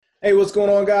Hey, what's going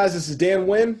on, guys? This is Dan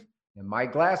Wynn. And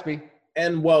Mike Glaspie.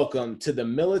 And welcome to the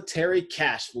Military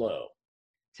Cash Flow.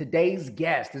 Today's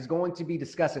guest is going to be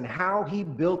discussing how he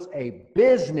built a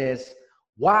business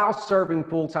while serving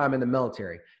full-time in the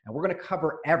military. And we're going to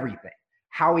cover everything.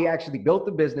 How he actually built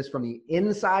the business from the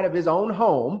inside of his own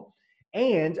home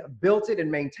and built it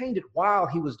and maintained it while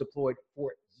he was deployed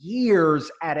for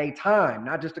years at a time,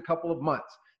 not just a couple of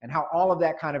months, and how all of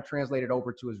that kind of translated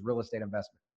over to his real estate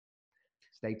investment.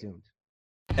 Stay tuned.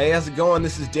 Hey, how's it going?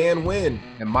 This is Dan Wynn.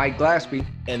 And Mike Glaspie.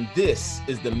 And this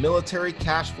is the Military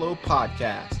Cash Flow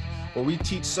Podcast, where we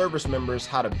teach service members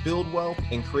how to build wealth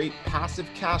and create passive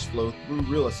cash flow through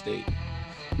real estate.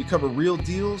 We cover real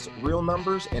deals, real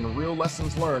numbers, and real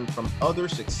lessons learned from other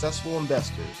successful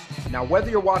investors. Now, whether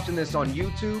you're watching this on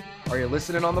YouTube or you're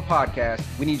listening on the podcast,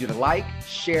 we need you to like,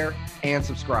 share, and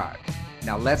subscribe.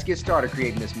 Now, let's get started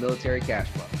creating this military cash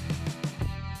flow.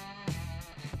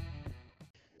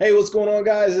 Hey, what's going on,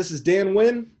 guys? This is Dan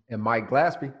Wynn. And Mike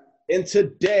Glaspie. And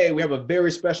today we have a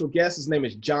very special guest. His name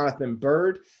is Jonathan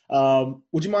Bird.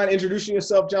 Would you mind introducing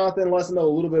yourself, Jonathan? Let us know a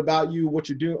little bit about you, what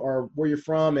you're doing, or where you're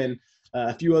from, and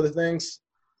a few other things.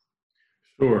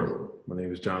 Sure. My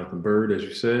name is Jonathan Bird, as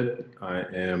you said.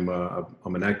 I'm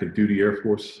an active duty Air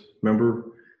Force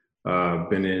member.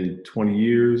 Been in 20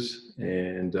 years,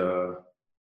 and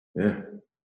yeah.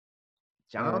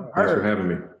 John Bird. Thanks for having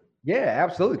me. Yeah,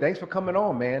 absolutely. Thanks for coming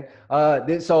on, man.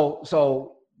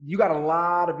 So you got a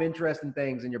lot of interesting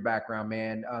things in your background,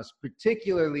 man,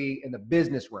 particularly in the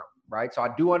business realm, right? So I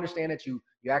do understand that you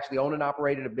actually own and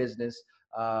operated a business.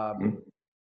 I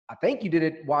think you did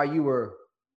it while you were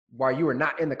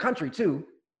not in the country too,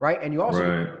 right? And you also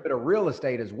did a bit of real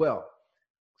estate as well.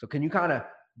 So can you kind of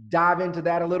dive into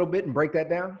that a little bit and break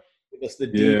that down?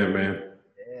 Yeah, man.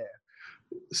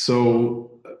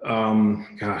 So, I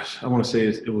want to say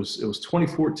it was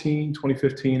 2014,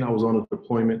 2015. I was on a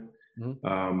deployment.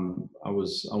 Mm-hmm. I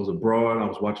was abroad. I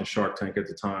was watching Shark Tank at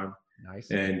the time.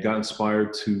 Nice. And got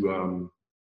inspired to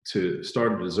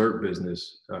start a dessert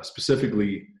business,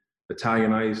 specifically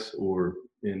Italian ice, or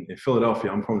in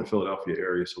Philadelphia. I'm from the Philadelphia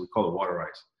area, so we call it water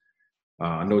ice.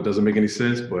 I know it doesn't make any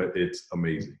sense, but it's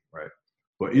amazing, right?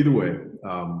 But either way,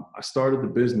 I started the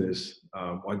business.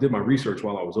 I did my research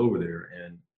while I was over there,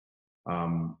 and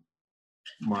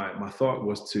my thought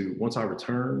was to, once I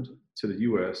returned to the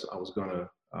U.S., I was gonna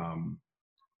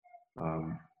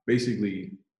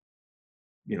basically,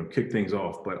 kick things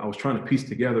off. But I was trying to piece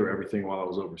together everything while I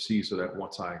was overseas, so that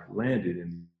once I landed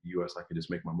in the U.S., I could just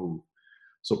make my move.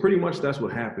 So pretty much that's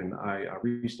what happened. I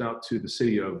reached out to the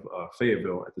city of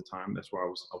Fayetteville at the time. That's where I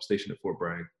was stationed at Fort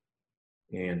Bragg,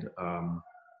 and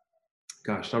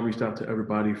I reached out to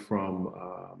everybody from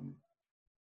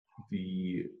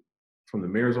the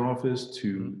mayor's office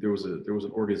to there was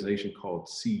an organization called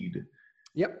SEED.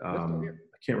 Yep. I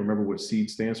can't remember what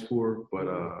SEED stands for, but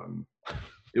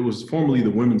it was formerly the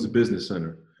Women's Business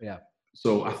Center. Yeah.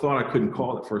 So I thought I couldn't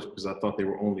call at first because I thought they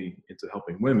were only into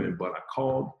helping women, but I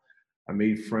called. I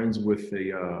made friends with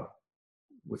a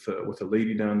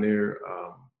lady down there.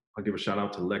 I'll give a shout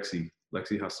out to Lexi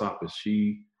Hassapis.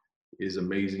 She is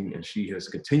amazing, and she has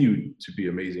continued to be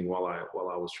amazing while I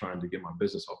was trying to get my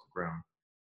business off the ground.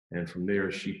 And from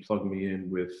there, she plugged me in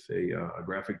with a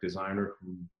graphic designer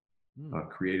who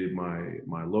created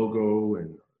my logo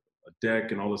and a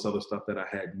deck and all this other stuff that I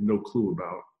had no clue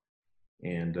about.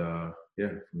 And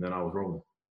from then I was rolling.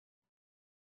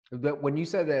 When you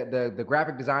said that the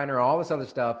graphic designer, all this other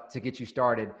stuff to get you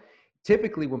started,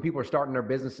 typically when people are starting their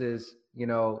businesses,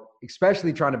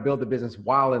 especially trying to build the business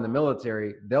while in the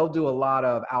military, they'll do a lot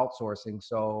of outsourcing.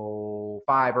 So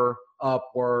Fiverr,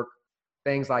 Upwork,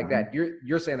 things like that.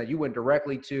 You're saying that you went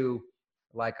directly to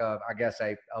like a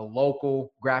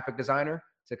local graphic designer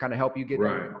to kind of help you get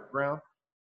around.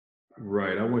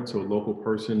 Right. I went to a local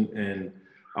person, and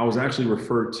I was actually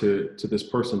referred to this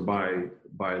person by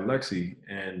Lexi.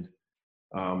 And,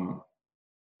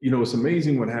 it's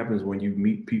amazing what happens when you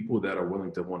meet people that are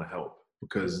willing to want to help,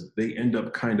 because they end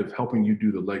up kind of helping you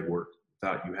do the legwork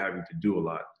without you having to do a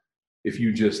lot, if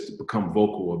you just become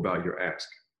vocal about your ask.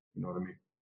 You know what I mean?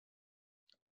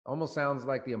 Almost sounds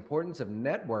like the importance of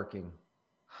networking.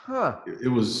 Huh. That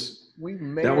was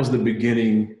the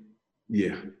beginning.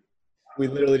 Yeah. We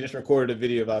literally just recorded a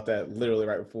video about that literally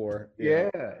right before.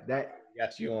 That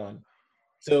got you on.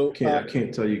 So I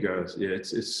can't tell you guys. Yeah,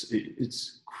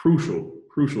 it's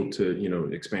crucial to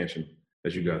expansion,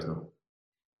 as you guys know.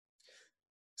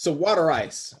 So water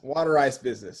ice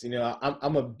business.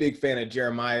 I'm a big fan of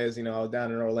Jeremiah's. I was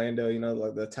down in Orlando.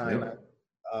 Like the time. Yep.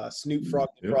 Snoop Frog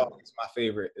the Frog is my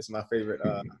favorite. It's my favorite.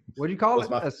 What do you call it?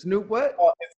 A Snoop what?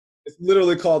 It's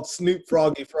literally called Snoop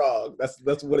Froggy Frog.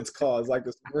 That's what it's called. It's like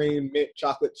this green mint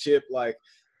chocolate chip. Like,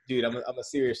 dude, I'm a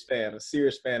serious fan. I'm a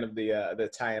serious fan of the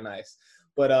Italian ice.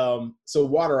 But so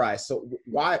water ice. So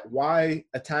why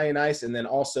Italian ice? And then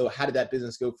also, how did that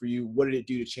business go for you? What did it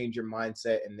do to change your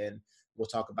mindset? And then we'll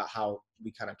talk about how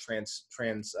we kind of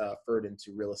transferred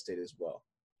into real estate as well.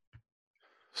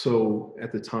 So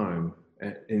at the time,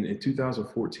 in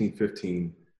 2014,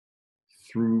 15,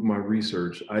 through my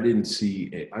research, I didn't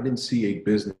see a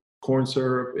business. Corn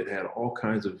syrup, it had all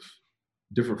kinds of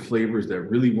different flavors that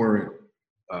really weren't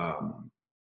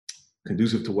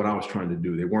conducive to what I was trying to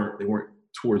do. They weren't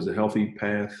towards the healthy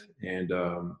path, and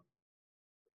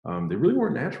they really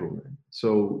weren't natural, man.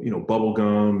 So, you know, bubble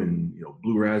gum and, you know,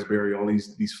 blue raspberry, all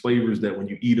these flavors that when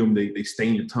you eat them, they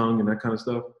stain your tongue and that kind of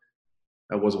stuff.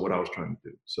 That wasn't what I was trying to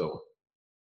do. So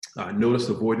I noticed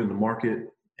a void in the market,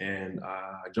 and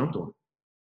I jumped on it.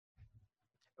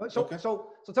 So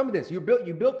tell me this: you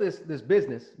built this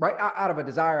business, right, out of a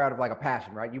desire, out of like a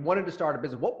passion, right? You wanted to start a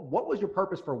business. What was your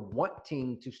purpose for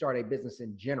wanting to start a business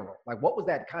in general? Like, what was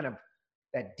that kind of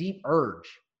that deep urge?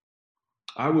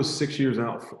 I was 5 years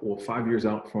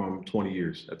out from 20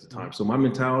 years at the time. So my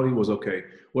mentality was, okay,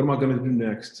 what am I going to do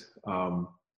next? I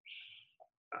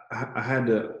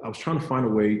was trying to find a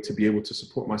way to be able to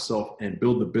support myself and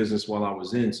build the business while I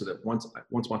was in, so that once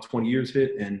my 20 years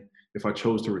hit, and if I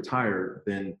chose to retire,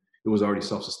 then it was already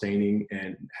self-sustaining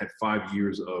and had 5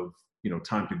 years of, you know,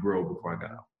 time to grow before I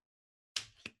got out.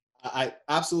 I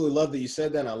absolutely love that you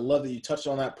said that. And I love that you touched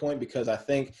on that point, because I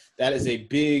think that is a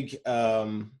big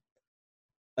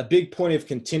point of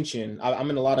contention. I'm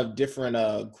in a lot of different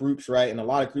groups, right? And a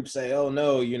lot of groups say, oh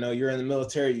no, you know, you're in the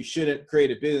military, you shouldn't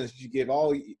create a business. You give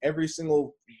every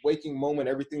single waking moment,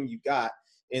 everything you got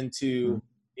into,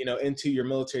 you know, into your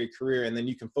military career. And then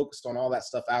you can focus on all that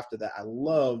stuff after that. I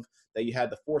love that you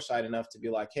had the foresight enough to be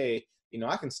like, hey, you know,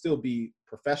 I can still be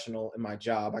professional in my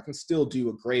job. I can still do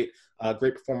a great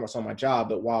performance on my job.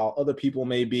 But while other people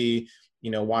may be,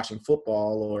 you know, watching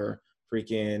football or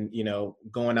freaking, you know,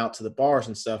 going out to the bars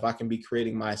and stuff, I can be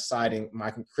creating I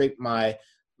can create my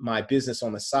business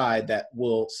on the side that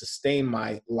will sustain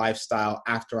my lifestyle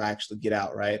after I actually get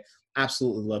out. Right.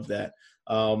 Absolutely love that.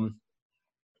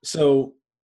 So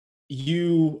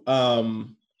you,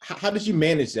 how did you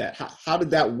manage that? How did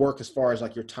that work as far as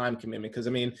like your time commitment? Because I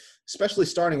mean, especially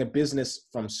starting a business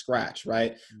from scratch,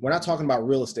 right? We're not talking about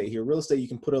real estate here. Real estate, you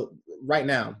can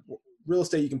real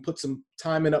estate, you can put some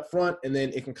time in up front, and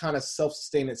then it can kind of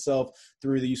self-sustain itself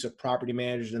through the use of property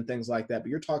managers and things like that. But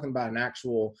you're talking about an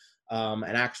actual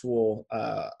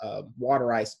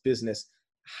water ice business.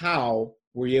 How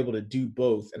were you able to do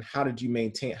both, and how did you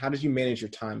manage your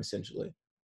time essentially?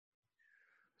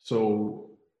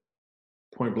 So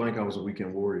point blank, I was a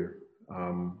weekend warrior.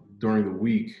 During the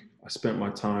week, I spent my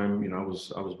time, you know, I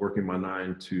was working my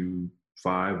 9 to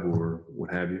 5 or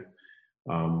what have you.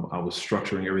 I was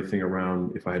structuring everything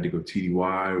around if I had to go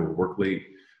TDY or work late.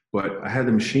 But I had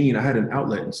an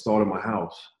outlet installed in my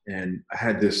house, and I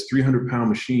had this 300-pound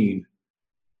machine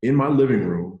in my living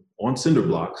room on cinder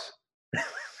blocks,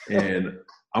 and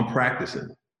I'm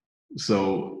practicing.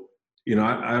 So, you know,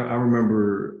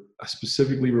 I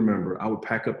specifically remember I would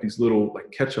pack up these little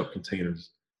like ketchup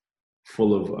containers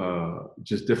full of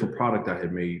just different product I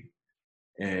had made.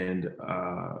 And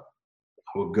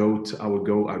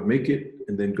I'd make it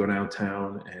and then go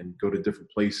downtown and go to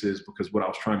different places, because what I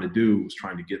was trying to do was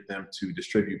trying to get them to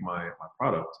distribute my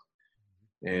product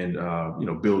and, you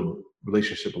know, build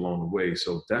relationship along the way.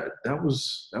 So that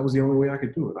was the only way I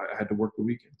could do it. I had to work the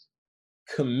weekends.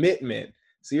 Commitment.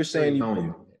 So you're saying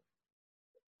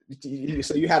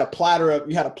so you had a platter of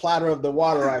the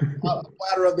water ice, a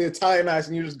platter of the Italian ice,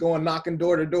 and you're just going knocking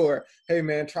door to door. Hey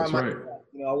man, try my, you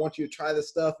know, I want you to try this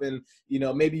stuff, and you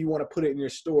know, maybe you want to put it in your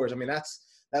stores. I mean, that's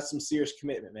some serious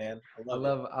commitment, man. I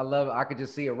love it. I could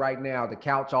just see it right now. The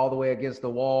couch all the way against the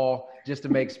wall just to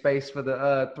make space for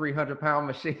the 300-pound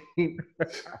machine.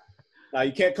 Now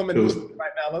you can't come in the living room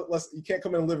right now. You can't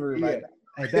come in the living room right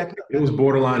now. It was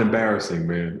borderline embarrassing,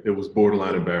 man. It was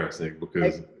borderline embarrassing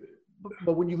because.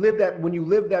 But when you live that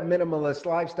minimalist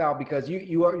lifestyle, because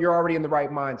you're already in the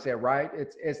right mindset, right?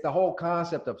 It's the whole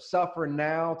concept of suffer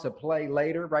now to play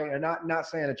later, right? And not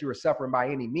saying that you were suffering by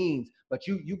any means, but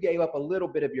you gave up a little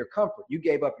bit of your comfort. You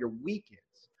gave up your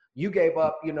weekends. You gave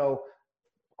up, you know,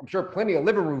 I'm sure plenty of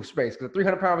living room space, because a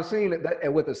 300-pound machine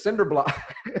and with a cinder block,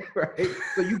 right?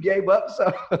 So you gave up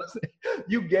some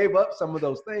of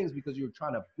those things because you were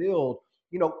trying to build,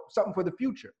 you know, something for the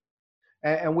future.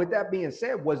 And with that being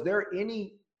said, was there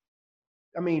any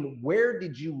I mean, where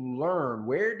did you learn?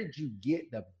 Where did you get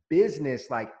the business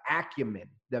like acumen,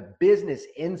 the business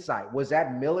insight? Was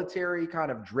that military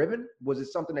kind of driven? Was it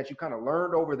something that you kind of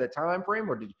learned over the time frame,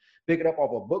 or did you pick it up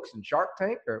off of books and Shark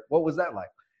Tank, or what was that like?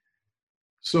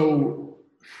 So,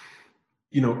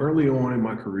 early on in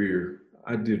my career,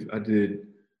 I did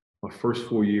my first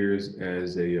 4 years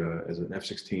as an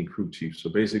F-16 crew chief. So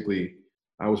basically,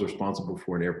 I was responsible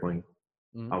for an airplane.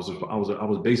 Mm-hmm. I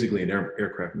was basically an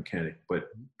aircraft mechanic, but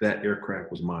that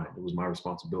aircraft was mine. It was my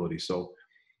responsibility. So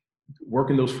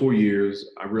working those 4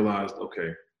 years, I realized,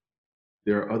 okay,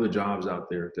 there are other jobs out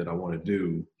there that I want to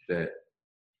do that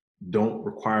don't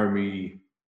require me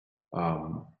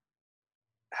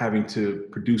having to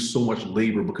produce so much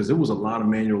labor, because there was a lot of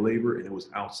manual labor and it was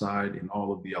outside in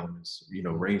all of the elements,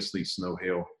 rain, sleet, snow,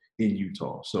 hail in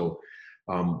Utah. So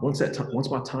once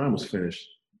my time was finished,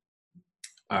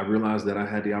 I realized that I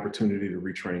had the opportunity to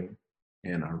retrain,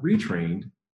 and I retrained,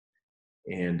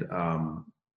 and I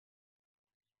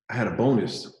had a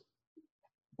bonus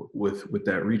with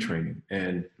that retraining.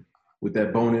 And with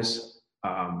that bonus,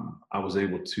 I was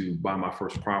able to buy my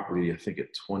first property, I think at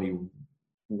 21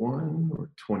 or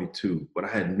 22, but I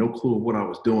had no clue of what I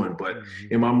was doing. But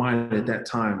in my mind at that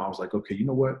time, I was like, okay, you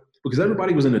know what? Because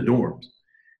everybody was in the dorms,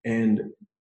 and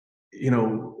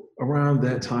around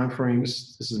that time frame,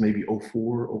 this is maybe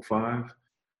 04, 05,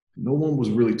 no one was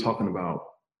really talking about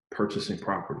purchasing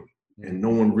property, and no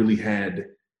one really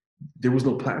there was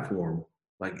no platform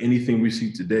like anything we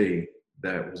see today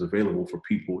that was available for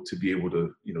people to be able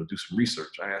to, do some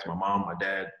research. I asked my mom, my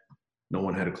dad, no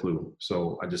one had a clue.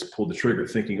 So I just pulled the trigger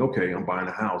thinking, okay, I'm buying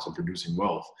a house, I'm producing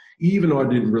wealth, even though I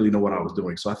didn't really know what I was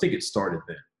doing. So I think it started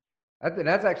then. I think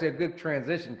that's actually a good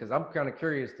transition, because I'm kind of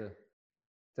curious to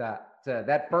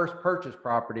that first purchase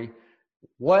property.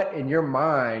 What in your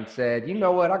mind said, you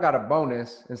know what, I got a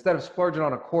bonus. Instead of splurging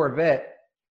on a Corvette,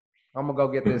 I'm gonna go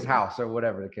get this house, or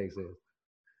whatever the case is.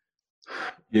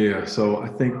 Yeah, so I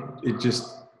think it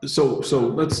just so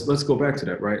let's go back to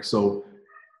that, right? So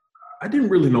I didn't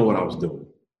really know what I was doing.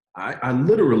 I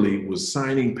literally was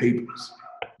signing papers,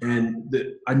 and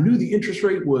I knew the interest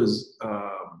rate was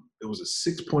it was a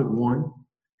 6.1,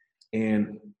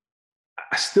 and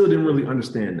I still didn't really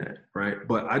understand that, right?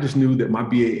 But I just knew that my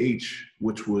BAH,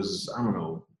 which was, I don't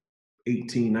know,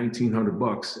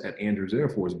 $1,900 at Andrews Air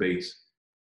Force Base,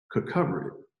 could cover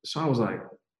it. So I was like,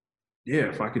 yeah,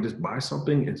 if I could just buy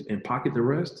something and pocket the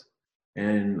rest,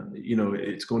 and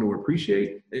it's going to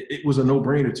appreciate, it was a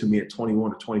no-brainer to me at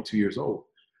 21 to 22 years old.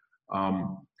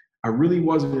 I really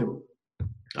wasn't,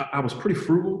 I was pretty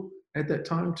frugal at that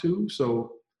time too.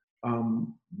 So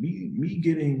me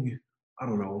getting, I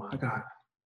don't know, I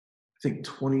think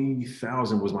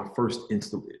 20,000 was my first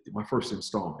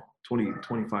installment,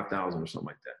 25,000 or something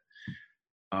like that.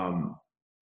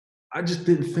 I just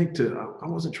didn't think I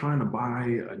wasn't trying to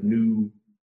buy a new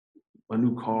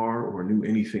car or a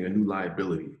new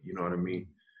liability. You know what I mean?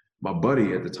 My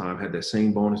buddy at the time had that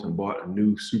same bonus and bought a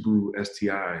new Subaru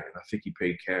STI, and I think he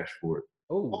paid cash for it.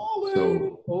 Oh,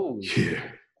 so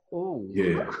yeah. Oh,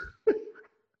 yeah.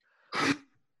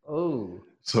 Oh,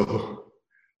 so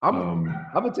I'm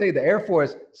gonna tell you, the Air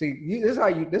Force. See, this is how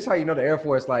you know the Air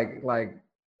Force like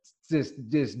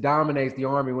just dominates the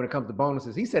Army when it comes to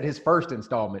bonuses. He said his first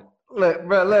installment. Look,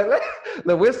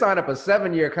 we'll sign up a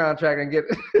 7-year contract and get.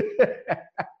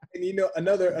 And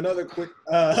another quick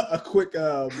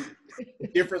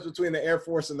difference between the Air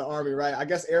Force and the Army, right? I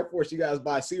guess Air Force, you guys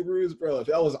buy Subarus, bro. If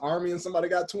that was Army and somebody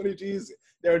got 20 G's,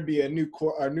 there would be a new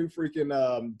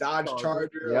freaking Dodge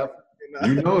Charger. Yep.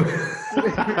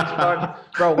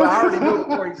 Bro, well, I already knew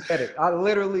before he said it. I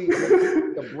literally,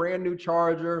 a brand new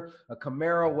Charger, a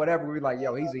Camaro, whatever. We're like,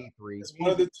 yo, he's E3. It's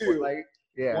one of the two. Like,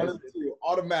 yeah, one of the two.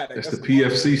 Automatic. That's the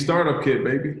PFC startup kit,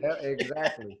 baby. Yeah,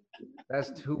 exactly. That's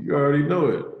too. You already know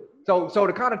it. So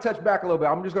to kind of touch back a little bit,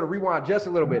 I'm just going to rewind just a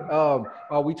little bit.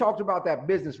 We talked about that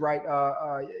business, right?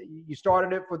 You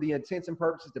started it for the intents and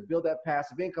purposes to build that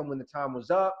passive income when the time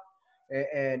was up,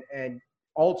 and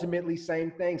ultimately same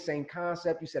thing, same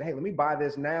concept. You said, hey, let me buy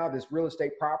this now, this real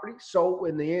estate property. So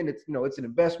in the end, it's it's an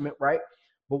investment, right?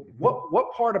 But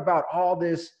what part about all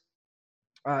this,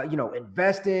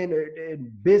 investing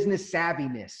in business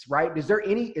savviness, right? Is there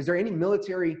any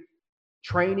military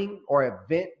training or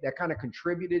event that kind of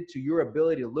contributed to your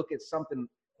ability to look at something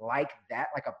like that,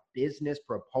 like a business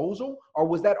proposal? Or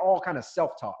was that all kind of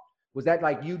self-taught? Was that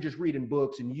like you just reading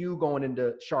books and you going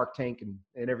into Shark Tank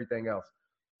and everything else?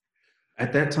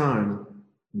 At that time,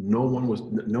 no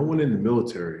one in the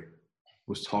military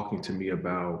was talking to me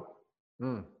about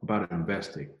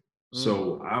investing.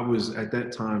 So I was at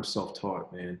that time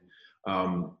self-taught, man.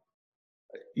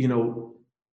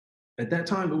 at that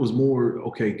time it was more,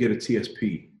 okay, get a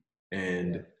TSP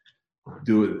and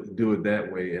do it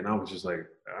that way. And I was just like,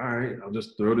 all right, I'll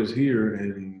just throw this here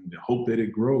and hope that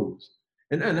it grows.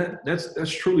 And that's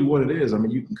truly what it is. I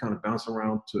mean, you can kind of bounce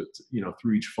around to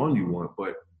through each fund you want,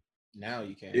 but now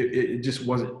you can. It just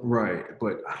wasn't right.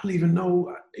 But I don't even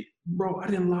know, bro. I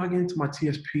didn't log into my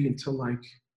TSP until like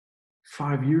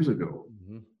 5 years ago.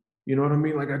 Mm-hmm. You know what I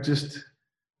mean? Like I just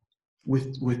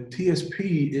with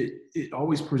TSP, it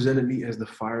always presented me as the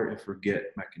fire and forget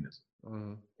mechanism.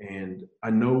 Mm-hmm. And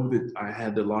I know that I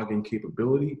had the login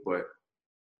capability, but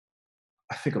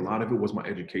I think a lot of it was my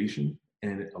education,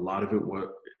 and a lot of it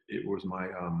was my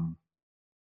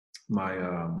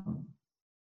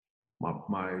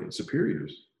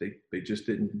superiors. They just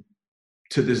didn't.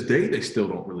 To this day, they still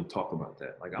don't really talk about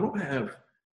that. Like I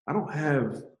don't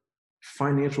have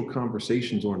financial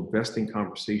conversations or investing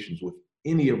conversations with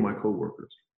any of my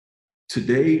coworkers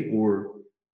today, or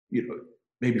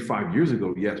maybe 5 years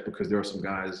ago. Yes, because there are some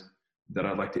guys that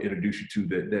I'd like to introduce you to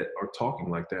that are talking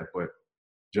like that, but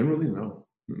generally no.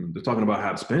 They're talking about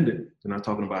how to spend it. They're not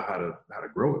talking about how to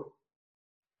grow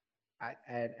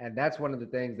it. And that's one of the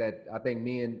things that I think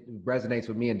resonates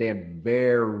with me and Dan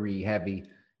very heavy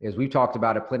is we've talked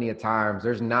about it plenty of times.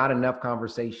 There's not enough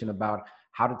conversation about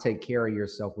how to take care of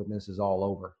yourself when this is all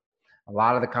over. A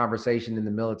lot of the conversation in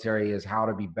the military is how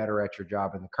to be better at your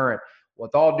job in the current.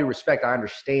 With all due respect, I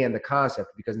understand the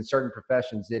concept because in certain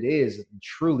professions, it is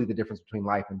truly the difference between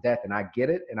life and death. And I get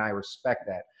it and I respect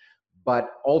that.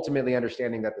 But ultimately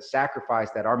understanding that the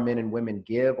sacrifice that our men and women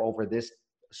give over this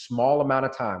small amount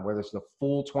of time, whether it's the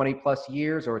full 20 plus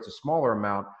years or it's a smaller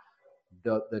amount,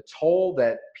 the toll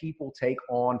that people take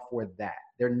on for that.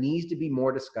 There needs to be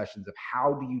more discussions of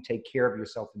how do you take care of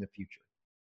yourself in the future.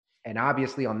 And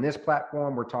obviously on this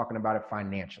platform, we're talking about it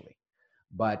financially.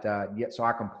 But so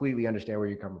I completely understand where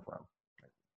you're coming from.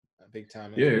 Big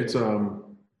time. Yeah, it's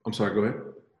I'm sorry, go ahead.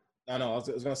 No, I was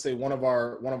going to say one of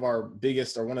our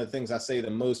biggest, or one of the things I say the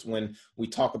most when we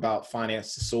talk about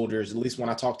finance to soldiers, at least when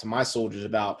I talk to my soldiers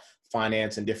about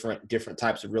finance and different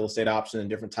types of real estate options and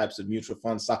different types of mutual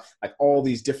fund stock, like all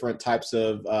these different types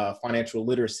of financial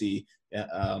literacy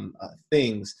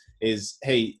things is,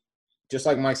 hey, just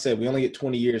like Mike said, we only get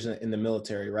 20 years in the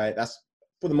military, right? That's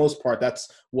for the most part, that's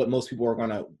what most people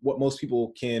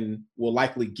will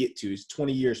likely get to is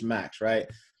 20 years max, right?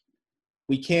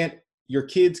 Your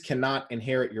kids cannot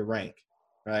inherit your rank,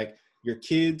 right? Your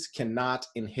kids cannot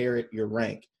inherit your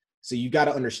rank. So you got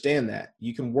to understand that.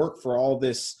 You can work for all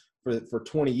this for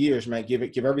 20 years, man,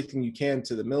 give everything you can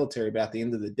to the military, but at the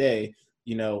end of the day,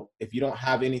 if you don't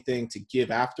have anything to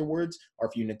give afterwards, or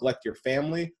if you neglect your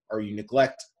family, or you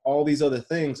neglect all these other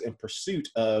things in pursuit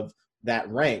of that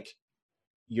rank,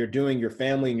 you're doing your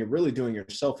family and you're really doing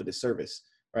yourself a disservice,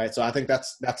 right? So I think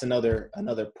that's another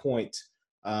point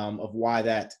of why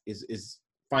that is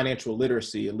financial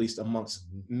literacy, at least amongst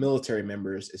military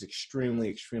members, is extremely,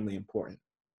 extremely important.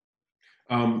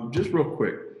 Just real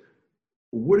quick,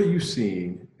 what are you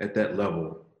seeing at that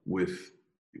level with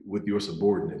your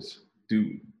subordinates?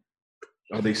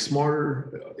 Are they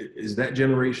smarter? Is that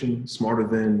generation smarter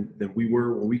than we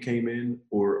were when we came in,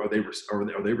 or are they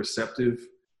receptive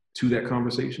to that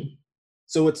conversation?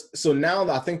 So now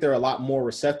I think they're a lot more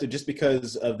receptive just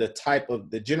because of the type of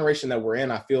the generation that we're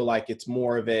in. I feel like it's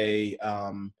more of a,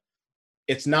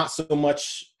 it's not so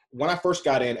much when I first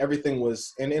got in, everything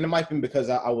was, and it might be because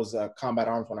I was combat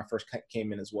arms when I first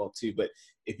came in as well too. But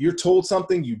if you're told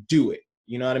something, you do it.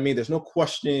 You know what I mean? There's no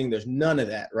questioning. There's none of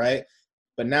that, right?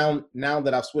 But now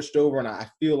that I've switched over and I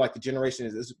feel like the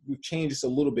generation we've changed this a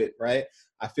little bit, right?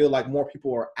 I feel like more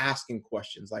people are asking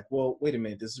questions like, well, wait a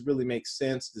minute, does this really make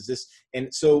sense? Does this?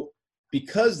 And so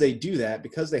because they do that,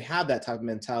 because they have that type of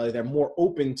mentality, they're more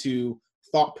open to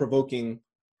thought-provoking,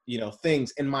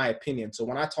 things, in my opinion. So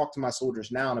when I talk to my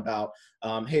soldiers now about,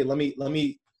 hey, let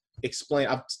me explain.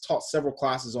 I've taught several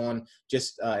classes on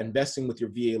just investing with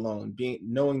your VA loan,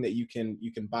 knowing that you can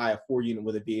buy a 4-unit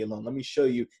with a VA loan. Let me show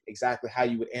you exactly how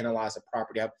you would analyze a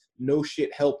property. I've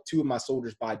helped 2 of my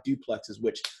soldiers buy duplexes,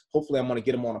 which hopefully I'm going to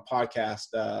get them on a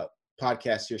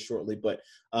podcast here shortly. But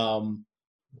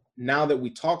now that we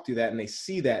talk through that and they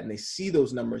see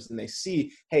those numbers and they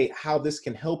see, hey, how this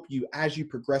can help you as you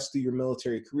progress through your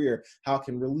military career, how it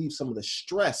can relieve some of the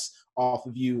stress off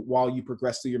of you while you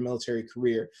progress through your military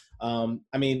career.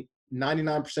 99%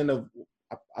 of,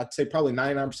 I'd say probably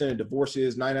 99% of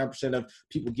divorces, 99% of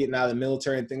people getting out of the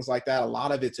military and things like that, a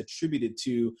lot of it's attributed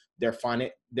to their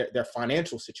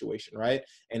financial situation, right?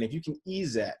 And if you can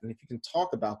ease that, and if you can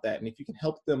talk about that, and if you can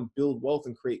help them build wealth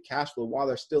and create cash flow while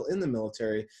they're still in the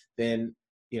military, then,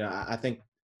 I think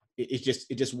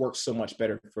it just works so much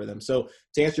better for them. So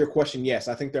to answer your question, yes,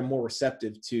 I think they're more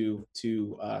receptive to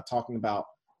talking about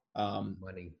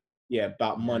Money. Yeah,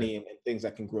 about money and things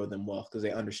that can grow them wealth because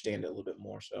they understand it a little bit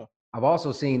more. So I've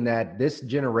also seen that this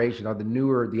generation,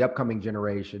 or the upcoming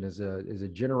generation, is a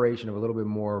generation of a little bit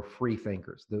more free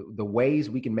thinkers. The ways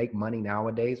we can make money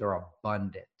nowadays are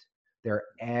abundant. They're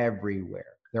everywhere.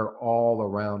 They're all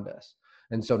around us.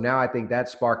 And so now I think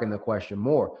that's sparking the question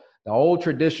more. The old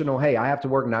traditional, hey, I have to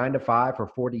work 9 to 5 for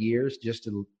 40 years just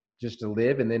to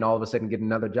live, and then all of a sudden get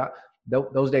another job.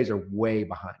 Those days are way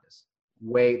behind us.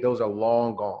 Those are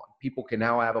long gone. People can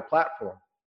now have a platform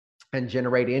and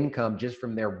generate income just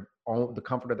from the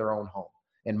comfort of their own home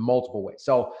in multiple ways.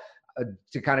 So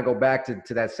to kind of go back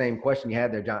to that same question you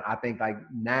had there, John, I think like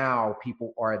now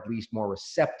people are at least more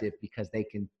receptive because they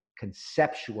can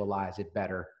conceptualize it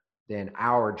better than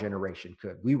our generation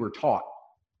could. We were taught,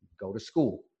 go to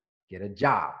school, get a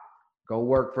job, go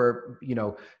work for,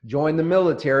 join the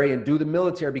military and do the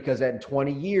military because in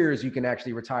 20 years you can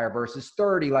actually retire versus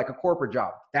 30 like a corporate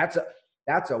job. That's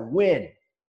a win,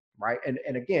 right?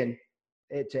 And again,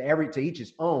 to each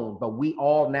his own, but we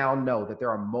all now know that there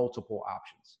are multiple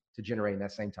options to generating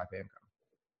that same type of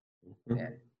income.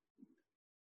 Man,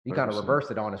 you kind of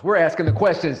reversed it on us. We're asking the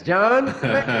questions, John.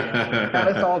 Got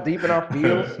us all deep in our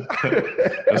feels.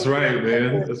 That's right,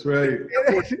 man. That's right.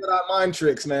 Jedi mind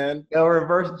tricks, man.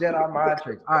 Reverse Jedi mind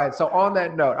tricks. All right. So on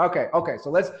that note, okay. So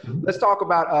let's talk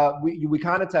about. We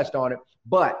kind of touched on it,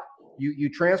 but you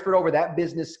transferred over that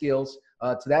business skills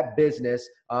to that business,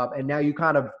 and now you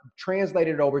kind of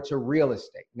translated it over to real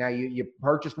estate. Now you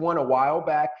purchased one a while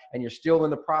back, and you're still in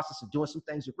the process of doing some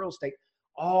things with real estate,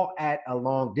 all at a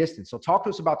long distance. So talk to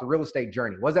us about the real estate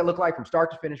journey. What does that look like from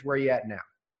start to finish? Where are you at now?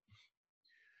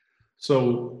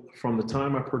 So from the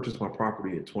time I purchased my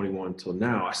property at 21 till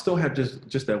now, I still have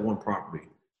just that one property.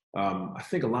 I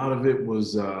think a lot of it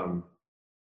was,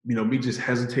 me just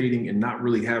hesitating and not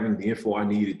really having the info I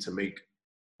needed to make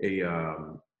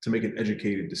an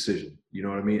educated decision. You know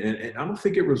what I mean? And I don't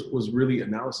think it was really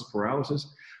analysis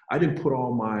paralysis. I didn't put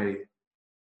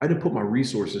my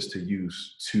resources to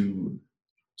use to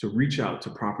reach out to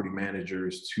property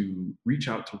managers, to reach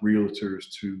out to realtors,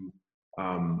 to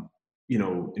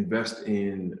invest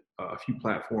in a few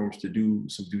platforms to do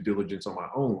some due diligence on my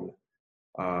own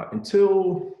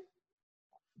until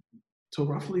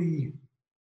roughly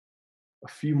a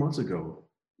few months ago.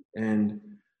 And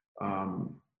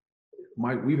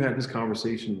Mike, we've had this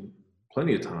conversation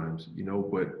plenty of times,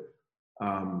 but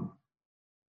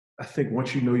I think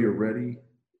once you know you're ready,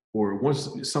 or once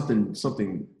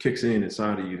something kicks in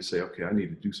inside of you to say, okay, I need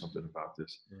to do something about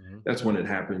this, that's when it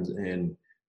happens. And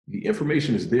the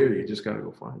information is there. You just got to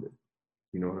go find it.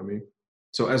 You know what I mean?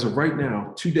 So as of right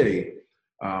now, today,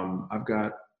 I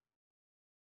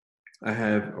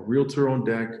have a realtor on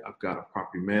deck. I've got a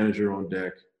property manager on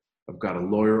deck. I've got a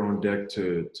lawyer on deck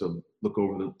to look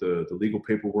over the legal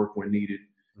paperwork when needed.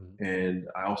 And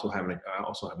I also have a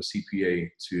CPA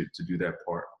to do that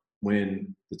part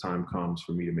when the time comes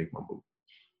for me to make my move.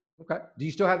 Okay. Do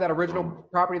you still have that original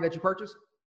property that you purchased?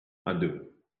 I do.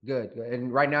 Good.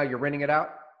 And right now you're renting it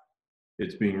out?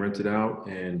 It's being rented out.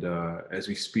 And as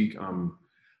we speak, I'm,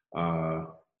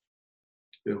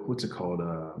 what's it called?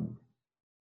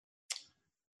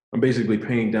 I'm basically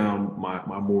paying down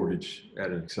my mortgage at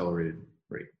an accelerated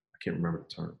rate. I can't remember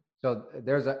the term. So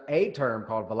there's a term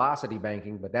called velocity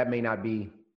banking, but that may not be.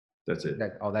 That's it.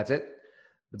 That's it.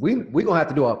 We're gonna have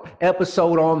to do an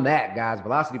episode on that, guys.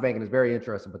 Velocity banking is very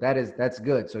interesting, but that's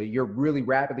good. So you're really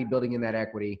rapidly building in that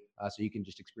equity, so you can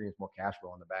just experience more cash flow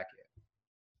on the back end.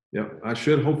 Yeah, I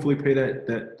should hopefully pay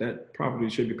that property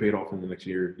should be paid off in the next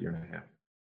year and a half.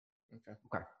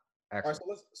 Okay.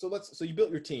 Excellent. All right, so you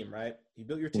built your team, right? You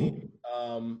built your team.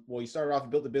 Well, you started off, you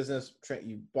built the business,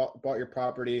 you bought your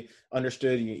property,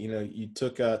 understood. You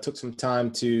took some time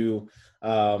to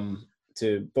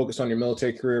focus on your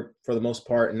military career for the most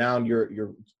part. And now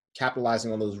you're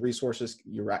capitalizing on those resources.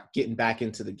 You're getting back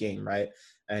into the game, right?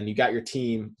 And you got your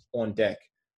team on deck,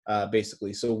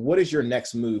 basically. So what is your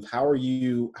next move? What are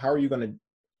you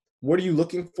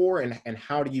looking for, and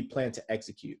how do you plan to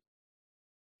execute?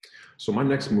 So my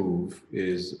next move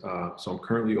is, so I'm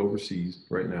currently overseas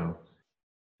right now.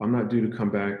 I'm not due to come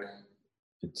back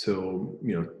until,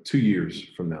 2 years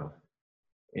from now.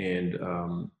 And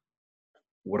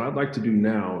what I'd like to do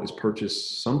now is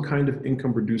purchase some kind of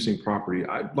income producing property.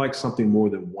 I'd like something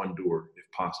more than one door if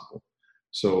possible.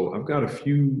 So I've got a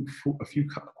few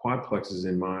quadplexes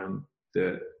in mind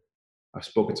that I've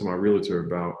spoken to my realtor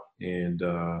about. And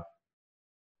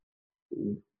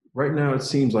right now it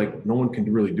seems like no one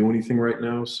can really do anything right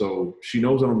now. So she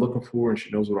knows what I'm looking for and she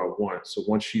knows what I want. So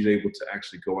once she's able to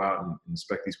actually go out and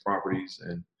inspect these properties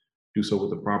and do so with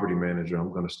the property manager,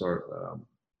 I'm going to start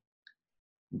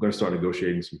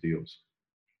negotiating some deals.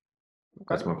 Okay.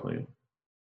 That's my plan.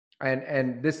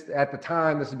 And this, at the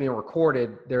time this is being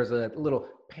recorded, there's a little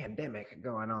pandemic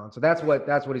going on. So that's what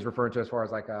he's referring to as far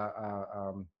as like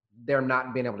they're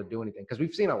not being able to do anything, because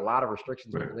we've seen a lot of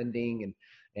restrictions with lending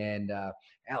and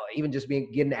even just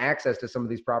getting access to some of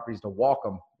these properties to walk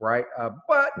them, right?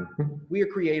 But we are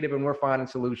creative and we're finding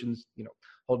solutions,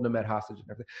 holding them at hostage and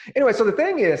everything. Anyway, so the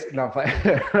thing is,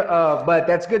 but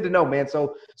that's good to know, man.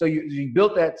 So you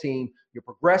built that team, you're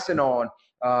progressing on,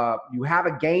 you have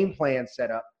a game plan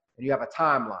set up, and you have a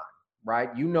timeline, right?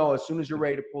 As soon as you're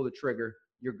ready to pull the trigger,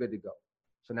 you're good to go.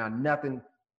 So now nothing's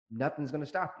going to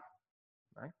stop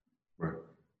you, right? Right.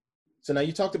 So now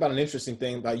you talked about an interesting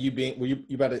thing about you being, were you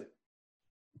about to,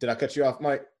 did I cut you off,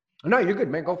 Mike? No, you're good,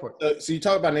 man. Go for it. So you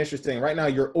talk about an interesting thing. Right now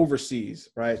you're overseas,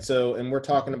 right? So, and we're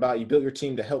talking about you built your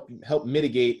team to help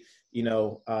mitigate,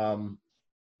 you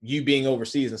being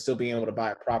overseas and still being able to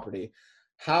buy a property.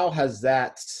 How has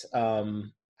that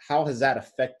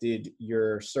affected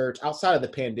your search outside of the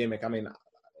pandemic? I mean,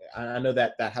 I know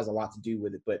that has a lot to do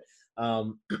with it, but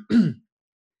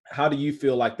how do you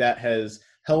feel like that has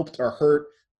helped or hurt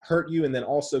you? And then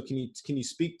also, can you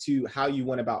speak to how you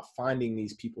went about finding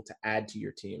these people to add to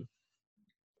your team?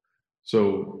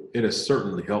 So it has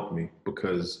certainly helped me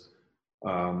because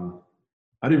I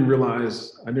didn't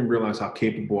realize how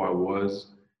capable I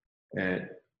was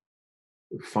at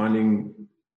finding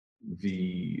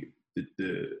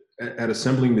at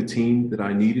assembling the team that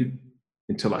I needed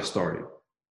until I started.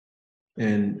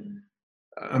 And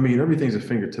I mean, everything's a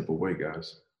fingertip away,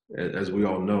 guys, as we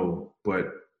all know,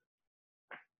 but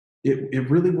it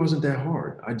really wasn't that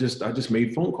hard. I just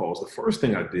made phone calls. The first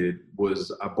thing I did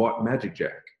was I bought Magic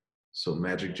Jack. So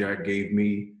Magic Jack gave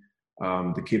me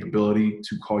the capability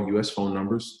to call US phone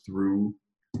numbers through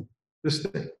this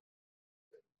thing.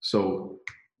 So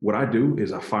what I do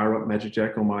is I fire up Magic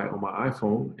Jack on my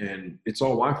iPhone, and it's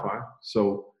all Wi-Fi.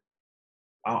 So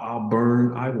I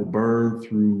will burn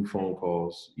through phone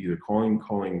calls, either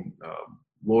calling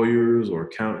lawyers or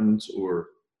accountants or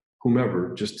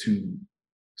whomever, just to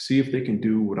see if they can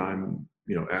do what I'm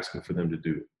asking for them to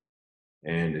do.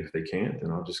 And if they can't,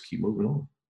 then I'll just keep moving on.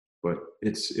 But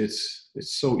it's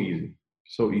so easy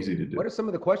to do. What are some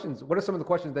of the questions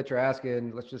that you're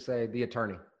asking? Let's just say the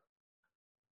attorney.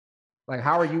 Like,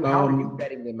 how are you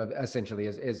vetting them? Essentially,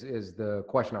 is the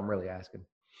question I'm really asking.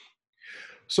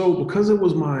 So because when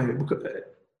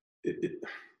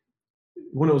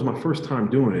it was my first time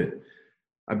doing it,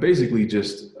 I basically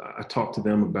I talked to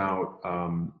them about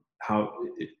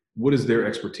what is their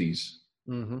expertise,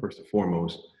 first and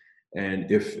foremost.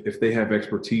 And if they have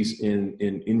expertise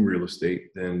in real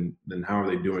estate, then how are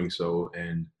they doing so?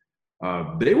 And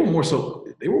they were more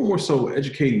so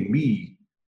educating me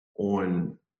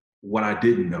on what I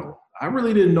didn't know. I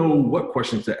really didn't know what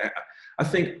questions to ask. I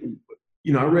think,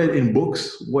 I read in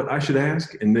books what I should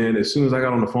ask, and then as soon as I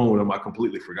got on the phone with them, I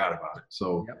completely forgot about it.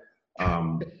 So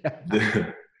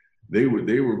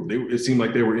it seemed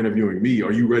like they were interviewing me.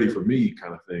 Are you ready for me?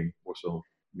 Kind of thing. Or so.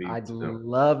 I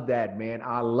love that, man.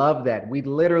 I love that. We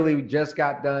literally just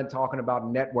got done talking about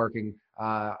networking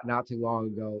not too long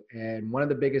ago. And one of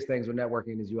the biggest things with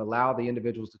networking is you allow the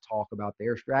individuals to talk about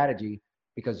their strategy,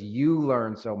 because you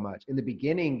learn so much. In the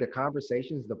beginning, the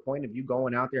conversations, the point of you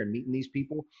going out there and meeting these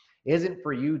people isn't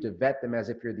for you to vet them as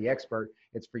if you're the expert.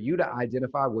 It's for you to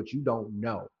identify what you don't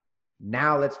know.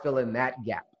 Now let's fill in that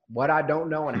gap, what I don't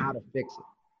know and how to fix it.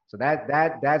 So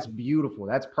that's beautiful.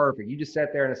 That's perfect. You just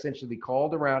sat there and essentially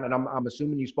called around, and I'm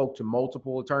assuming you spoke to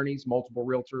multiple attorneys, multiple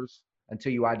realtors,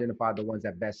 until you identified the ones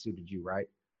that best suited you, right?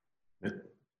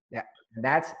 Yeah. And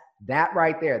that's that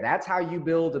right there. That's how you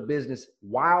build a business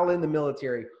while in the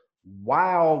military,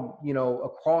 while,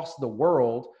 across the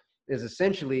world, is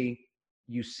essentially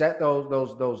you set those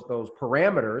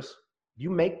parameters, you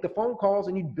make the phone calls,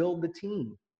 and you build the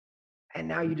team. And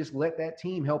now you just let that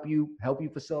team help you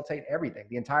facilitate everything,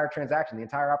 the entire transaction, the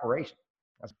entire operation.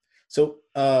 So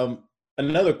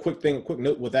another quick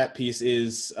note with that piece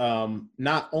is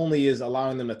not only is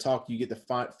allowing them to talk, you get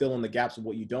to fill in the gaps of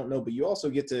what you don't know, but you also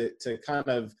get to kind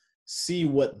of see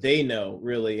what they know,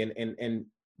 really, and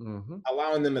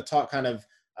allowing them to talk kind of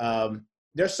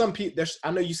there's some people,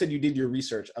 I know you said you did your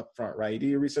research up front, right? You did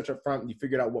your research up front and you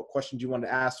figured out what questions you wanted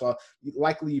to ask. So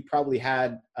you probably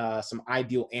had some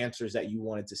ideal answers that you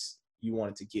wanted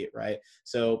to get, right?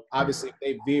 So obviously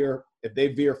if they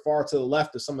veer far to the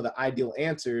left of some of the ideal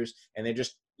answers and they're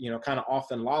just, kind of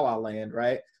off in la la land,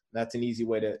 right? That's an easy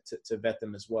way to vet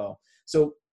them as well.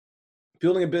 So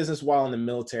building a business while in the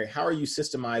military, how are you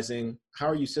systemizing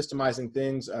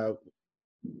things?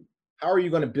 How are you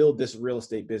going to build this real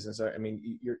estate business? I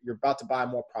mean, you're about to buy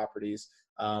more properties,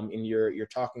 and you're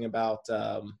talking about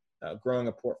growing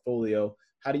a portfolio.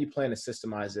 How do you plan to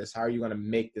systemize this? How are you going to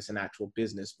make this an actual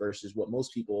business versus what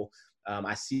most people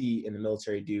I see in the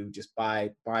military do? Just buy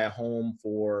a home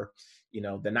for,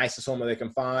 the nicest home that they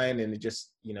can find, and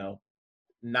just,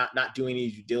 not doing any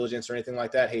due diligence or anything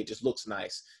like that. Hey, it just looks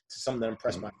nice to some that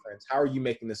impress my friends. How are you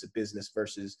making this a business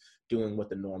versus doing what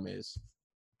the norm is?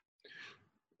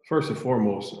 First and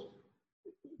foremost,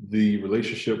 the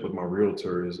relationship with my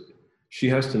realtor is she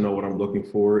has to know what I'm looking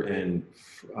for, and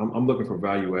I'm looking for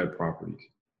value add properties.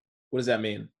 What does that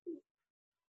mean?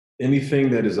 Anything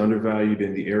that is undervalued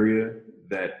in the area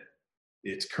that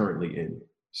it's currently in.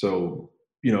 So,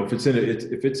 if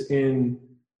it's in,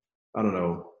 I don't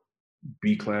know,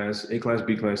 B class, A class,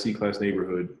 B class, C class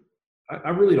neighborhood, I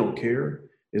really don't care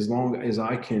as long as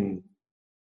I can,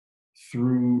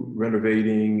 through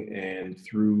renovating and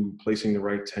through placing the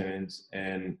right tenants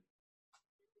and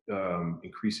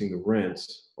increasing the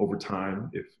rents over time,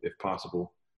 if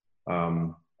possible,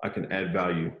 I can add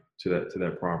value to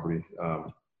that property.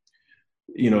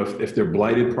 If they're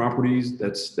blighted properties,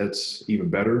 that's even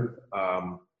better.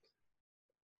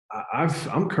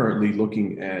 I'm currently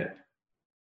looking at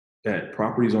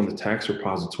properties on the tax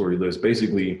repository list,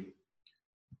 basically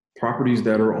properties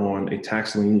that are on a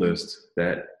tax lien list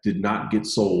that did not get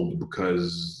sold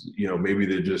because, maybe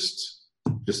they're just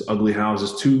ugly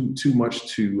houses, too much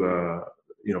to,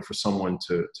 for someone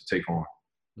to take on.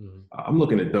 Mm-hmm. I'm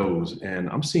looking at those and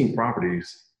I'm seeing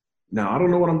properties. Now, I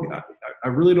don't know I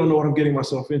really don't know what I'm getting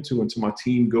myself into until my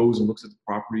team goes and looks at the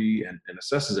property and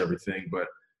assesses everything. But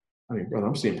I mean, brother,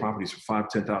 I'm seeing properties for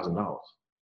 $5,000, $10,000.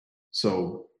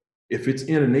 So if it's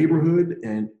in a neighborhood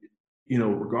and,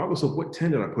 regardless of what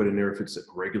tenant I put in there, if it's a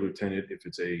regular tenant, if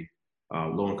it's a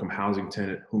low-income housing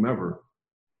tenant, whomever,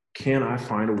 can I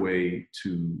find a way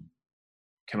to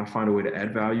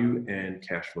add value and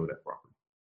cash flow that property?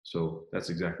 So that's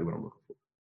exactly what I'm looking for.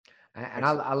 And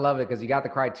I love it because you got the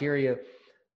criteria.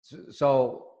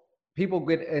 So people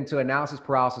get into analysis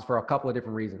paralysis for a couple of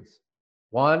different reasons.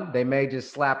 One, they may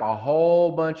just slap a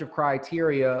whole bunch of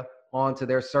criteria onto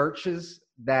their searches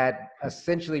that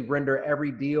essentially render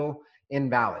every deal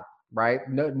invalid, right?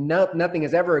 Nothing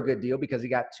is ever a good deal because you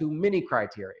got too many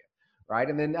criteria, right?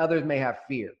 And then others may have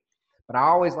fear. But I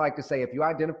always like to say, if you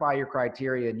identify your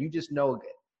criteria and you just know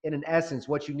in an essence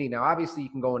what you need. Now, obviously you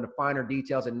can go into finer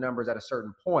details and numbers at a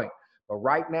certain point, but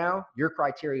right now your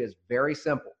criteria is very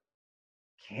simple.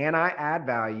 Can I add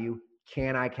value?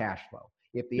 Can I cash flow?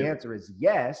 If the answer is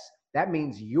yes, that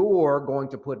means you're going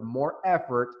to put more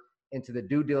effort into the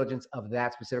due diligence of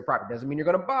that specific property. Doesn't mean you're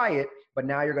going to buy it, but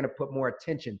now you're going to put more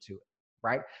attention to it,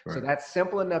 right? So that's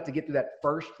simple enough to get through that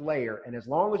first layer. And as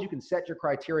long as you can set your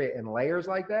criteria in layers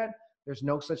like that, there's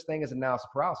no such thing as analysis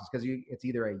paralysis because it's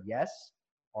either a yes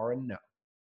or a no.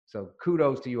 So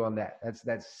kudos to you on that.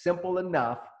 That's simple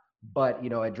enough, but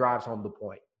it drives home the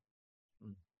point.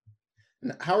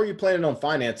 How are you planning on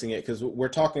financing it? Because we're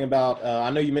talking about,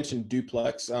 I know you mentioned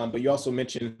duplex, but you also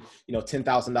mentioned,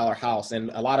 $10,000 house.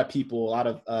 And a lot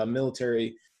of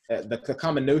military, the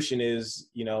common notion is,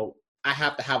 I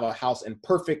have to have a house in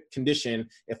perfect condition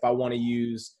if I want to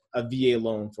use a VA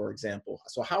loan, for example.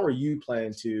 So how are you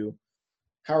planning to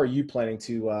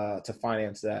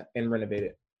finance that and renovate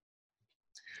it?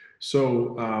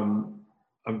 So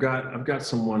I've got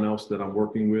someone else that I'm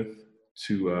working with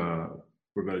to.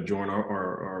 We're going to join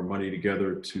our money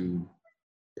together to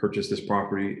purchase this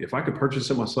property. If I could purchase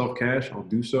it myself cash, I'll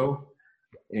do so.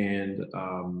 And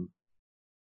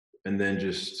then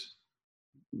just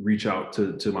reach out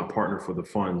to my partner for the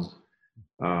funds.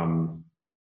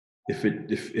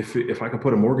 If I can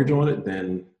put a mortgage on it,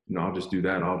 then I'll just do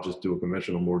that. I'll just do a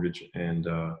conventional mortgage and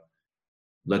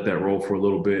let that roll for a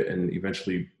little bit, and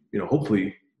eventually,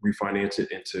 hopefully refinance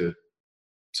it into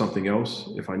something else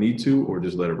if I need to, or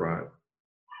just let it ride.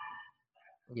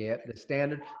 Yeah, the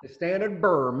standard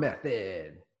BRRRR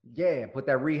method. Yeah, put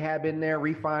that rehab in there,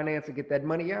 refinance it, get that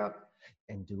money out,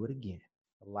 and do it again.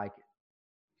 I like it.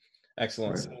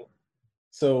 Excellent. Right.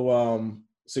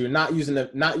 So you're not using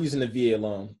the VA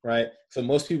loan, right? So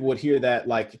most people would hear that.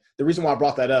 Like, the reason why I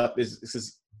brought that up is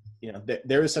because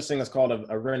there is such thing as called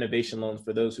a renovation loan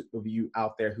for those of you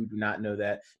out there who do not know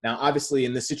that. Now, obviously,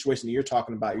 in this situation that you're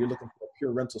talking about, you're looking for a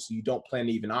pure rental, so you don't plan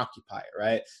to even occupy it,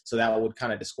 right? So that would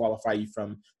kind of disqualify you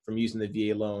from using the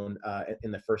VA loan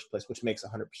in the first place, which makes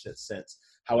 100% sense.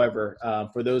 However,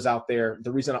 for those out there,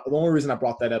 the only reason I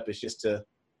brought that up is just to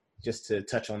just to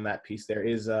touch on that piece, there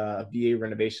is a VA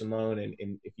renovation loan,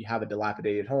 and if you have a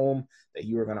dilapidated home that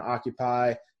you are going to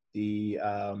occupy, you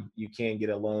can get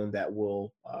a loan that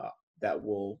will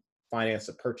finance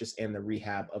the purchase and the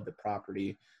rehab of the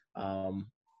property,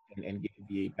 and get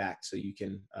the VA back. So you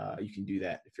can do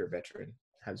that if you're a veteran,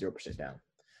 have 0% down.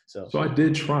 So I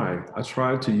did try. I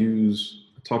tried to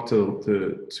talk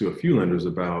to a few lenders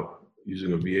about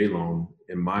using a VA loan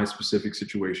in my specific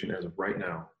situation as of right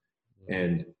now,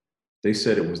 and they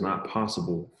said it was not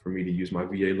possible for me to use my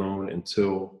VA loan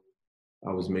until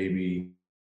I was maybe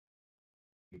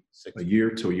a year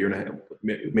to a year and a half,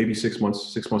 maybe 6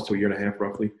 months to a year and a half,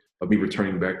 roughly, of me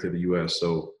returning back to the U.S.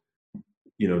 So,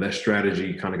 that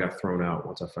strategy kind of got thrown out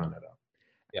once I found that out.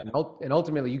 Yeah. And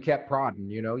ultimately, you kept prodding.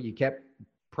 You kept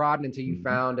prodding until you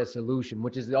found a solution,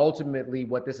 which is ultimately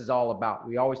what this is all about.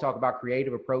 We always talk about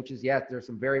creative approaches. Yes, there's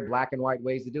some very black and white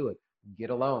ways to do it. Get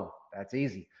a loan. That's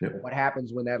easy. Yep. But what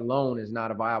happens when that loan is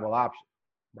not a viable option,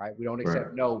 right? We don't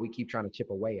accept no. We keep trying to chip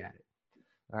away at it.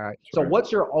 All right. So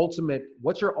what's your ultimate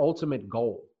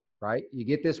goal, right? You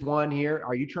get this one here.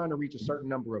 Are you trying to reach a certain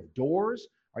number of doors?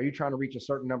 Are you trying to reach a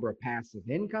certain number of passive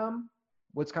income?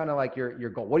 What's kind of like your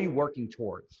goal? What are you working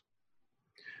towards?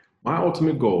 My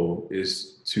ultimate goal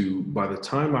is to, by the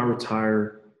time I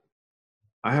retire,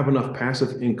 I have enough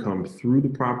passive income through the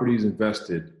properties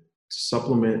invested to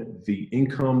supplement the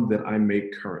income that I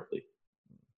make currently.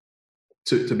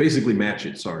 To basically match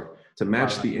it, to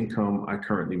match the income I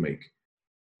currently make.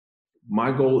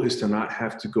 My goal is to not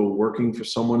have to go working for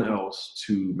someone else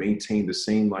to maintain the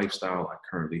same lifestyle I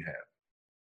currently have.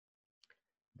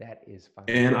 That is fine.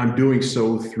 And I'm doing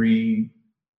so 3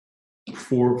 to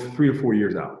 4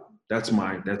 years out. That's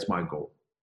my goal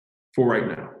for right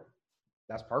now.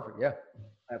 That's perfect. Yeah.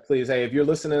 Please, hey, if you're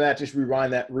listening to that, just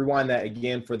rewind that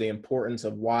again for the importance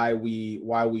of why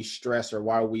we stress or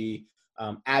why we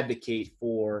advocate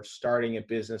for starting a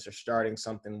business or starting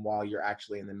something while you're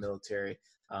actually in the military.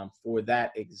 For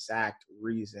that exact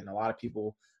reason, a lot of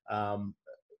people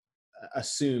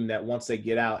assume that once they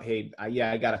get out, hey,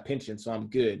 I got a pension, so I'm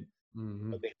good.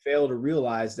 Mm-hmm. But they fail to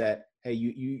realize that, hey,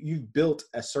 you've built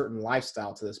a certain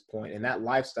lifestyle to this point, and that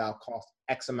lifestyle costs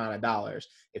X amount of dollars.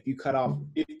 If you cut off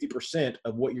 50%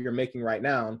 of what you're making right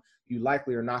now, you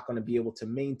likely are not going to be able to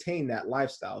maintain that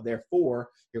lifestyle. Therefore,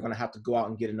 you're going to have to go out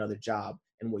and get another job.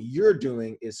 And what you're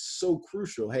doing is so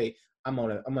crucial. Hey, I'm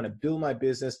gonna build my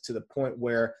business to the point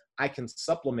where I can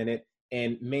supplement it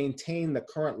and maintain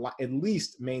at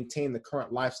least maintain the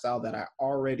current lifestyle that I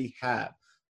already have.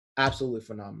 Absolutely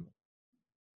phenomenal.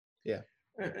 Yeah.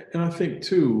 And I think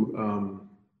too,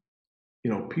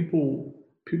 people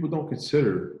don't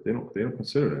consider, they don't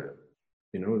consider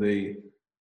that,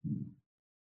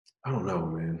 I don't know,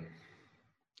 man.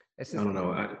 I don't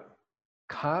know.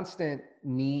 Constant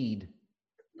need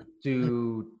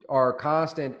or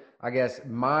constant, I guess,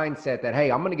 mindset that,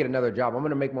 hey, I'm going to get another job. I'm going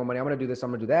to make more money. I'm going to do this.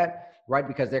 I'm going to do that. Right.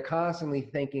 Because they're constantly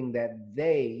thinking that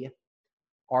they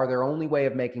are their only way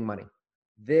of making money.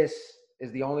 This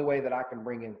is the only way that I can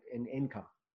bring in income.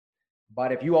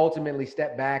 But if you ultimately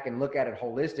step back and look at it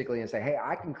holistically and say, hey,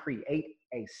 I can create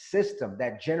a system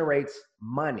that generates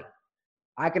money.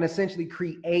 I can essentially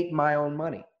create my own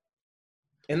money.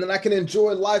 And then I can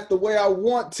enjoy life the way I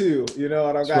want to,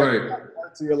 and I've got to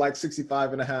you're like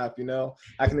 65 and a half,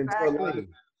 I can enjoy life.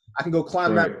 I can go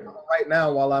climb that mountain right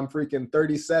now while I'm freaking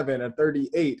 37 or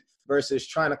 38 versus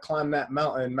trying to climb that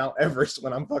mountain, Mount Everest,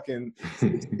 when I'm fucking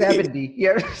 70.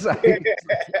 Yeah.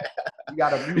 You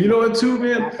got a mule. You know what too,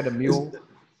 man? A mule.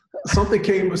 Something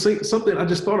I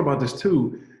just thought about this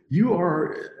too. You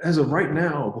are, as of right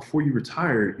now, before you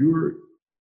retire, you're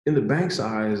in the bank's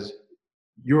eyes,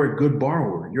 you're a good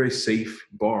borrower. You're a safe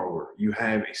borrower. You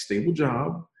have a stable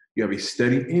job. You have a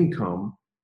steady income.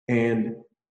 And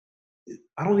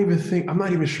I'm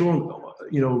not even sure,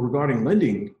 regarding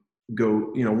lending,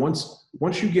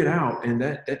 once you get out and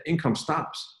that income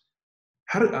stops,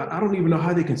 I don't even know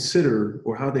how they consider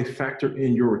or how they factor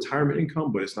in your retirement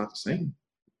income, but it's not the same.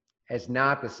 It's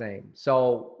not the same.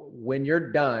 So when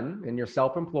you're done and you're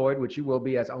self-employed, which you will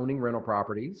be as owning rental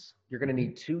properties, you're going to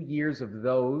need 2 years of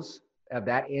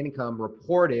that income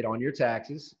reported on your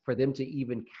taxes for them to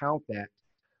even count that.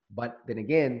 But then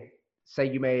again,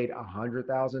 say you made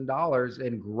 $100,000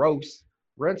 in gross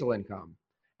rental income.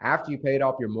 After you paid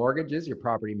off your mortgages, your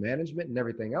property management and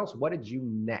everything else, what did you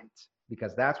net?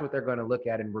 Because that's what they're going to look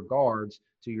at in regards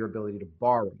to your ability to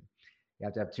borrow. You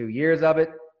have to have 2 years of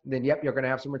it. Then, yep, you're going to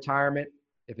have some retirement.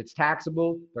 If it's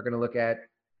taxable, they're going to look at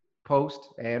post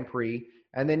and pre.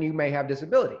 And then you may have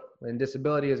disability. And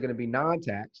disability is going to be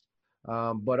non-taxed.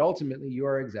 But ultimately, you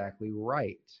are exactly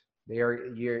right.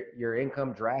 Your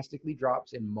income drastically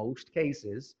drops in most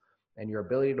cases, and your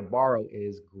ability to borrow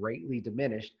is greatly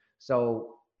diminished.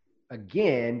 So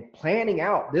again, planning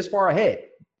out this far ahead,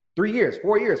 3 years,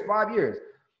 4 years, 5 years,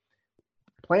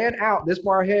 plan out this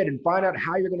far ahead and find out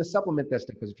how you're going to supplement this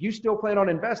stuff. Because if you still plan on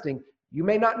investing, you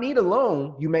may not need a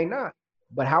loan, you may not,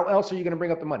 but how else are you going to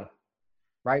bring up the money,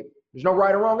 right? There's no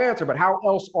right or wrong answer, but how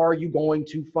else are you going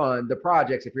to fund the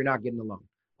projects if you're not getting the loan?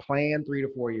 Plan 3 to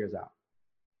 4 years out.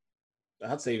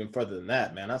 I'd say even further than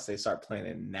that, man. I'd say start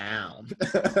planning now.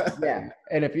 Yeah.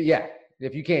 And if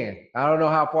you can, I don't know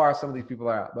how far some of these people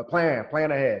are out, but plan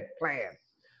ahead, plan.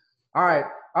 All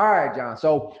right, John.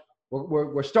 So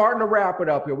we're starting to wrap it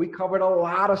up here. We covered a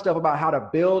lot of stuff about how to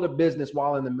build a business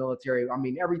while in the military. I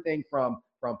mean, everything from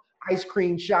ice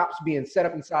cream shops being set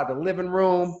up inside the living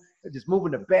room, just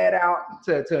moving the bed out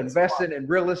to investing in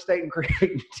real estate and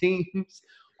creating teams,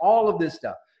 all of this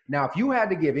stuff. Now, if you had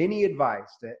to give any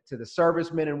advice to the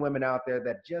servicemen and women out there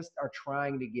that just are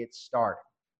trying to get started,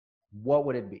 what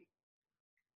would it be?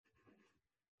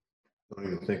 Don't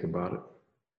even think about it.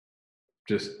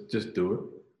 Just do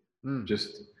it.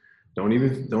 Just don't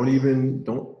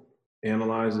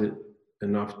analyze it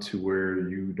enough to where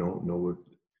you don't know what,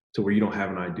 to where you don't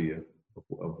have an idea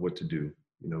of what to do.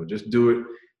 You know, just do it,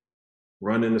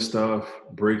 run into stuff,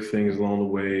 break things along the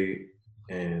way,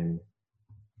 and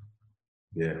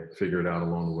figure it out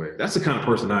along the way. That's the kind of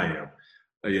person I am.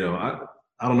 You know,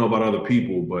 I don't know about other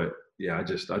people, but yeah, I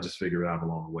just figure it out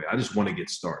along the way. I just want to get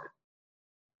started.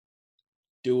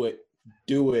 Do it.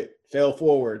 Fail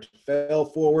forward,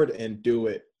 and do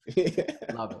it.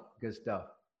 Love it. Good stuff.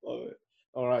 Love it.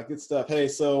 All right, good stuff. Hey,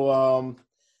 so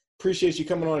appreciate you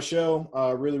coming on the show.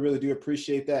 Really, really do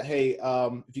appreciate that. Hey,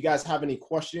 if you guys have any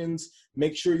questions,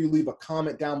 make sure you leave a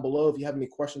comment down below. If you have any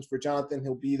questions for Jonathan,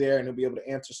 he'll be there and he'll be able to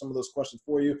answer some of those questions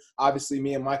for you. Obviously,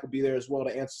 me and Mike will be there as well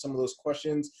to answer some of those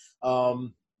questions.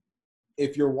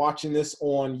 If you're watching this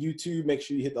on YouTube, make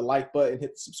sure you hit the like button,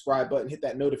 hit the subscribe button, hit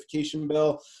that notification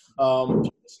bell. If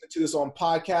you're listening to this on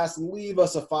podcast, leave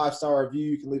us a 5-star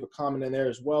review. You can leave a comment in there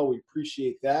as well. We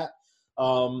appreciate that.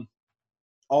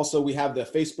 Also, we have the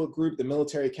Facebook group, the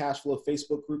Military Cash Flow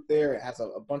Facebook group there. It has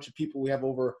a bunch of people. We have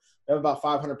about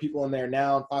 500 people in there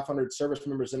now, 500 service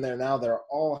members in there now that are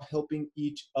all helping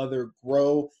each other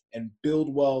grow and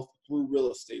build wealth through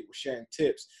real estate. We're sharing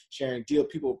tips, sharing deal.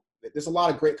 There's a lot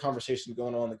of great conversations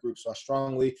going on in the group, so I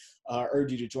strongly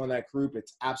urge you to join that group.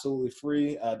 It's absolutely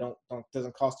free.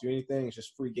 Doesn't cost you anything. It's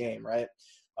just free game, right?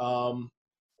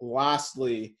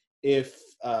 Lastly, if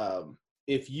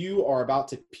you are about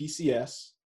to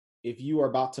PCS, if you are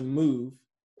about to move,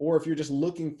 or if you're just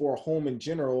looking for a home in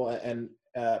general and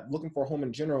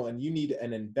you need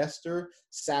an investor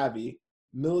savvy,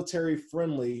 military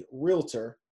friendly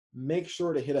realtor, make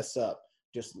sure to hit us up.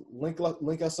 Just link up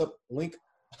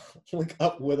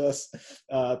with us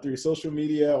through social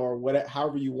media or whatever,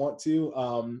 however you want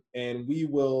to, and we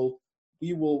will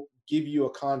give you a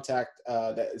contact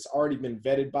that has already been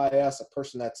vetted by us, a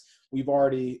person that's we've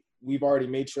already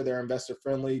made sure they're investor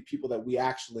friendly, people that we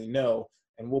actually know,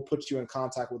 and we'll put you in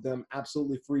contact with them.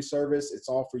 Absolutely free service. It's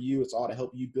all for you. It's all to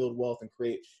help you build wealth and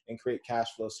create cash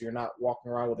flow. So you're not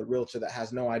walking around with a realtor that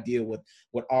has no idea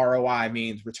what ROI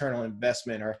means, return on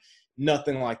investment, or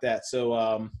nothing like that.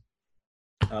 So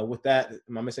with that,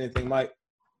 am I missing anything, Mike?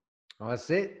 Oh, that's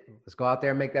it. Let's go out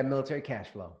there and make that military cash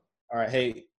flow. All right.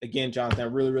 Hey, again, Jonathan, I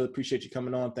really, really appreciate you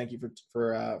coming on. Thank you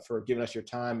for giving us your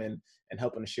time and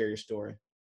helping to share your story.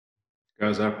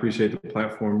 Guys, I appreciate the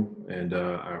platform, and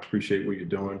I appreciate what you're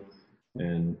doing.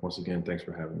 And once again, thanks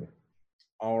for having me.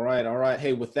 All right.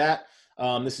 Hey, with that,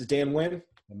 this is Dan Wynn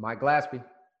and Mike Glaspie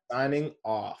signing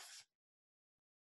off.